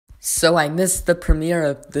So I missed the premiere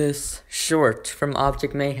of this short from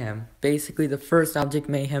Object Mayhem. Basically the first Object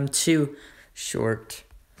Mayhem 2 short.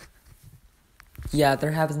 Yeah,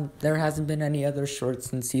 there hasn't been any other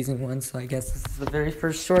shorts in season 1, so I guess this is the very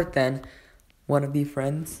first short then. Wanna be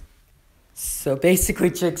friends? So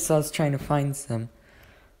basically Jigsaw's trying to find some.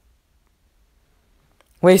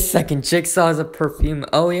 Wait a second, Jigsaw has a perfume.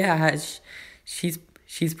 Oh yeah, she's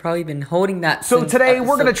probably been holding that since today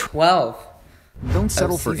we're gonna 12. Don't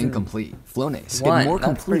settle for incomplete. Flonase. One. Get more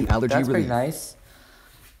complete allergy that's relief. pretty nice.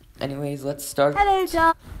 Anyways, let's start. Hello,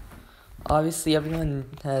 John. Obviously, everyone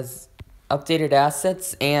has updated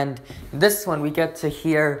assets, and this one we get to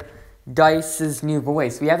hear Dice's new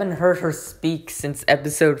voice. We haven't heard her speak since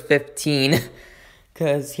episode 15,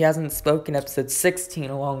 because he hasn't spoken episode 16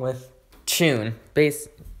 along with Tune.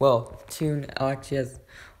 Tune actually has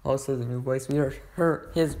also the new voice. We heard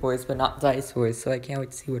his voice, but not Dice's voice, so I can't wait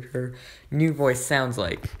to see what her new voice sounds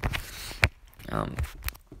like.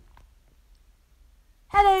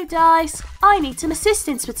 Hello, Dice. I need some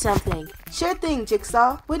assistance with something. Sure thing,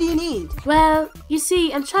 Jigsaw. What do you need? Well, you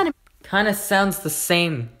see, I'm trying to... Kind of sounds the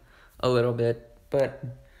same a little bit, but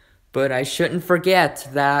I shouldn't forget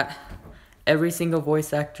that every single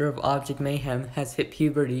voice actor of Object Mayhem has hit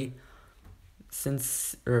puberty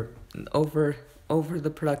since, over the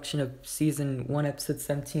production of season 1, episode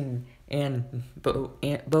 17, and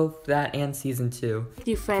both that and season 2.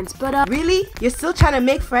 ...do friends, but Really? You're still trying to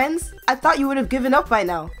make friends? I thought you would have given up by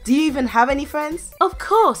now. Do you even have any friends? Of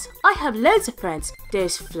course, I have loads of friends.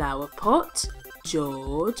 There's Flowerpot,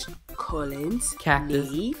 George, Collins, Cactus.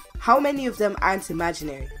 Neve. How many of them aren't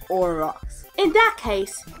imaginary or rocks? In that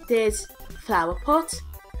case, there's Flowerpot,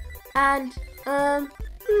 and,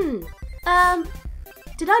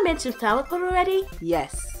 did I mention Flowerpot already?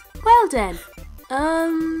 Yes. Well then,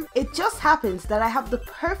 It just happens that I have the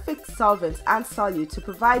perfect solvents and solute to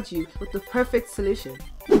provide you with the perfect solution.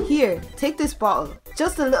 Here, take this bottle.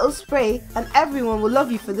 Just a little spray and everyone will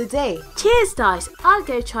love you for the day. cheers, Dice. I'll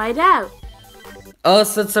go try it out. Oh,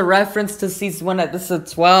 so it's a reference to season 1, episode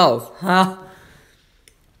 12, huh?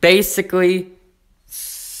 Basically,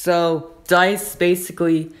 so Dice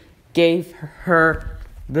basically gave her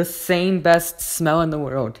the same best smell in the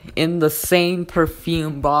world in the same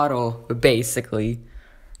perfume bottle, basically.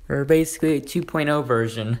 Or basically a 2.0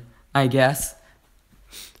 version, I guess.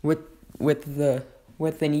 With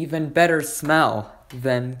an even better smell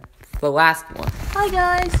than the last one. Hi,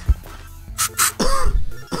 guys.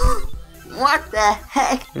 What the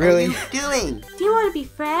heck Really? are you doing? Do you want to be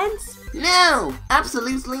friends? No,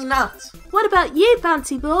 absolutely not. What about you,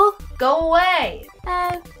 Bouncy Ball? Go away!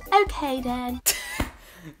 Oh, okay then.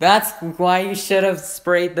 That's why you should have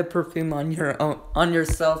sprayed the perfume on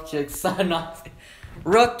yourself, Jigsaw. Not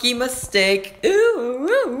rookie mistake. Ooh,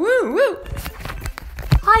 woo, woo, woo.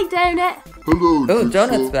 Hi, Donut. Hello, Oh, Jigsaw.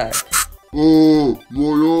 Donut's back. Oh,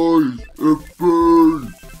 my eyes, it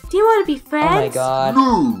burns. Do you want to be friends? Oh my god.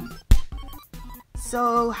 No.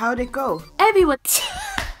 So, how'd it go? Everyone.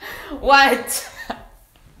 What?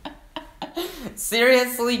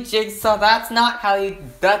 Seriously, Jigsaw,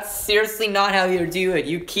 that's seriously not how you do it.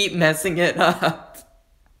 You keep messing it up.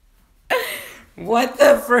 What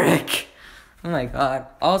the frick? Oh my god.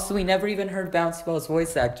 Also, we never even heard Bouncy Ball's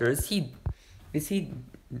voice actor. Is he,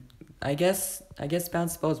 I guess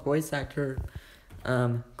Bouncy Ball's voice actor,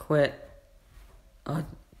 quit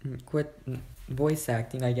voice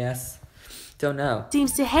acting, I guess. Don't know.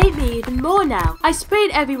 Seems to hate me even more now. I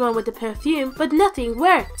sprayed everyone with the perfume, but nothing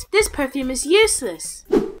worked. This perfume is useless.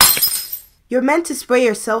 You're meant to spray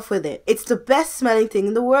yourself with it. It's the best smelling thing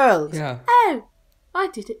in the world. Yeah. Oh, I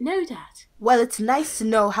didn't know that. Well, it's nice to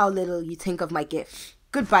know how little you think of my gift.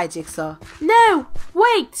 Goodbye, Jigsaw. No,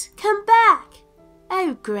 wait, come back.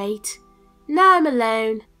 Oh, great. Now I'm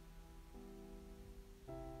alone.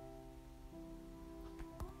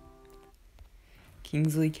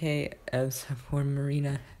 Kingsley K. for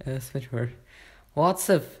Marina Switchword.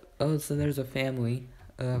 So there's a family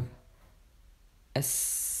of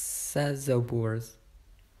Acezobors.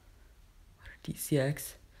 What are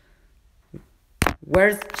DCX?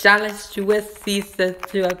 Where's challenge with these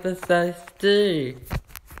 2 episodes 2?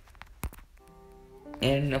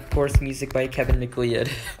 And of course, music by Kevin MacLeod.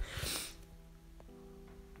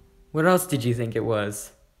 What else did you think it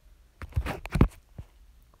was?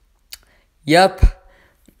 Yup.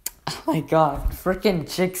 Oh my god, frickin'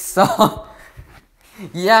 Jigsaw.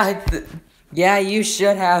 Yeah, you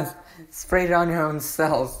should have sprayed it on your own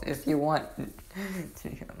self if you want.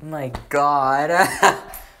 Oh my god.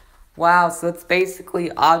 Wow, so it's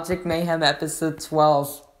basically Object Mayhem episode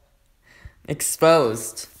 12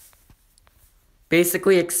 exposed.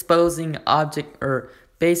 Basically exposing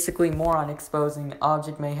Basically, more on exposing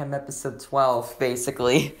Object Mayhem episode 12,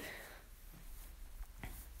 basically.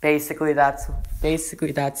 Basically, that's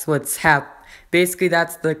what's Basically,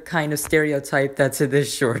 that's the kind of stereotype that's in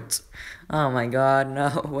this short. Oh my god,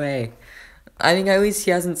 no way. I think at least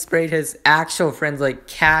he hasn't sprayed his actual friends like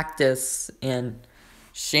Cactus and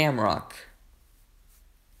Shamrock.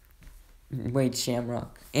 Wait,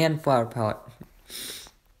 Shamrock. And Flower Pellet.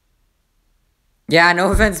 Yeah,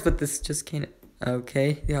 no offense, but this just can't...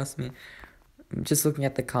 Okay, you asked me. I'm just looking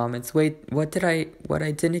at the comments. Wait, what I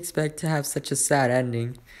didn't expect to have such a sad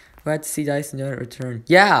ending. Glad to see Dice and Donut return.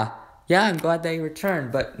 Yeah, I'm glad they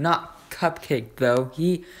returned, but not Cupcake, though.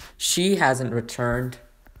 She hasn't returned.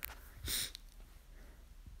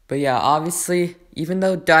 But yeah, obviously, even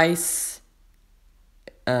though Dice,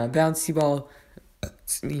 Bouncy Ball,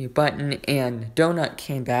 Button, and Donut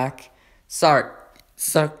came back,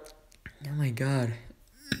 oh my god.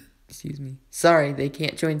 Excuse me. Sorry, they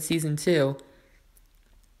can't join season 2.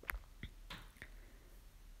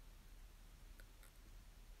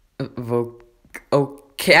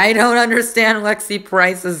 Okay, I don't understand Lexi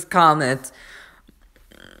Price's comment.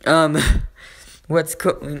 What's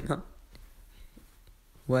going on?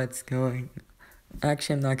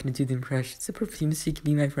 Actually, I'm not gonna do the impression. It's a perfume, so you can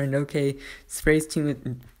be my friend. Okay, sprays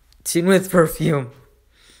tune with perfume.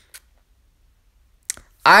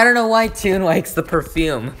 I don't know why Toon likes the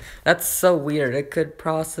perfume. That's so weird. It could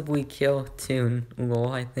possibly kill Toon.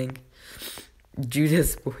 Lol, I think.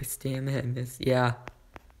 Judas voice, damn it, I miss. Yeah.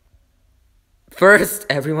 First,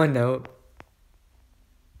 everyone know.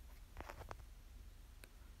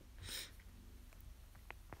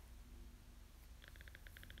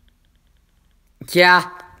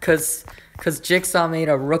 Yeah, cause Jigsaw made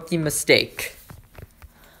a rookie mistake.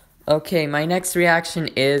 Okay, my next reaction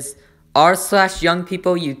is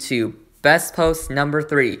r/youngpeopleyoutube. Best post number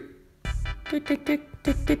 3.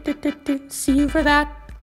 See you for that.